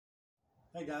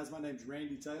Hey guys, my name is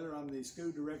Randy Taylor. I'm the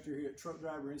school director here at Truck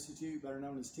Driver Institute, better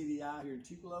known as TDI, here in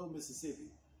Tupelo,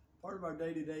 Mississippi. Part of our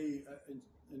day-to-day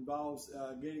involves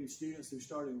getting students who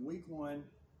start in week one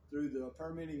through the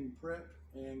permitting prep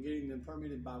and getting them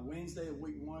permitted by Wednesday of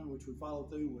week one, which we follow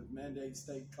through with mandate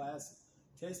state class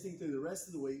testing through the rest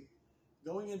of the week.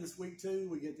 Going into this week two,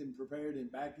 we get them prepared in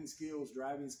backing skills,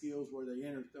 driving skills, where they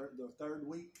enter the third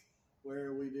week,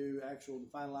 where we do actual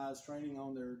finalized training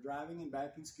on their driving and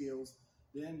backing skills.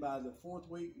 Then by the fourth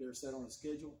week, they're set on a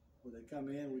schedule where they come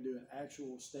in. We do an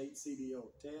actual state CDL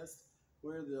test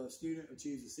where the student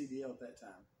achieves a CDL at that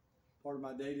time. Part of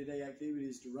my day-to-day activity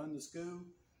is to run the school,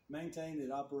 maintain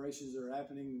that operations are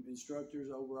happening,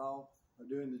 instructors overall are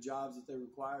doing the jobs that they're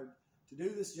required. To do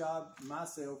this job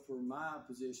myself, for my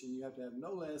position, you have to have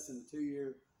no less than a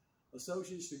 2-year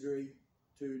associate's degree.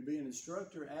 To be an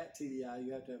instructor at TDI,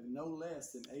 you have to have no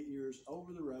less than 8 years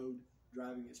over the road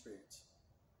driving experience.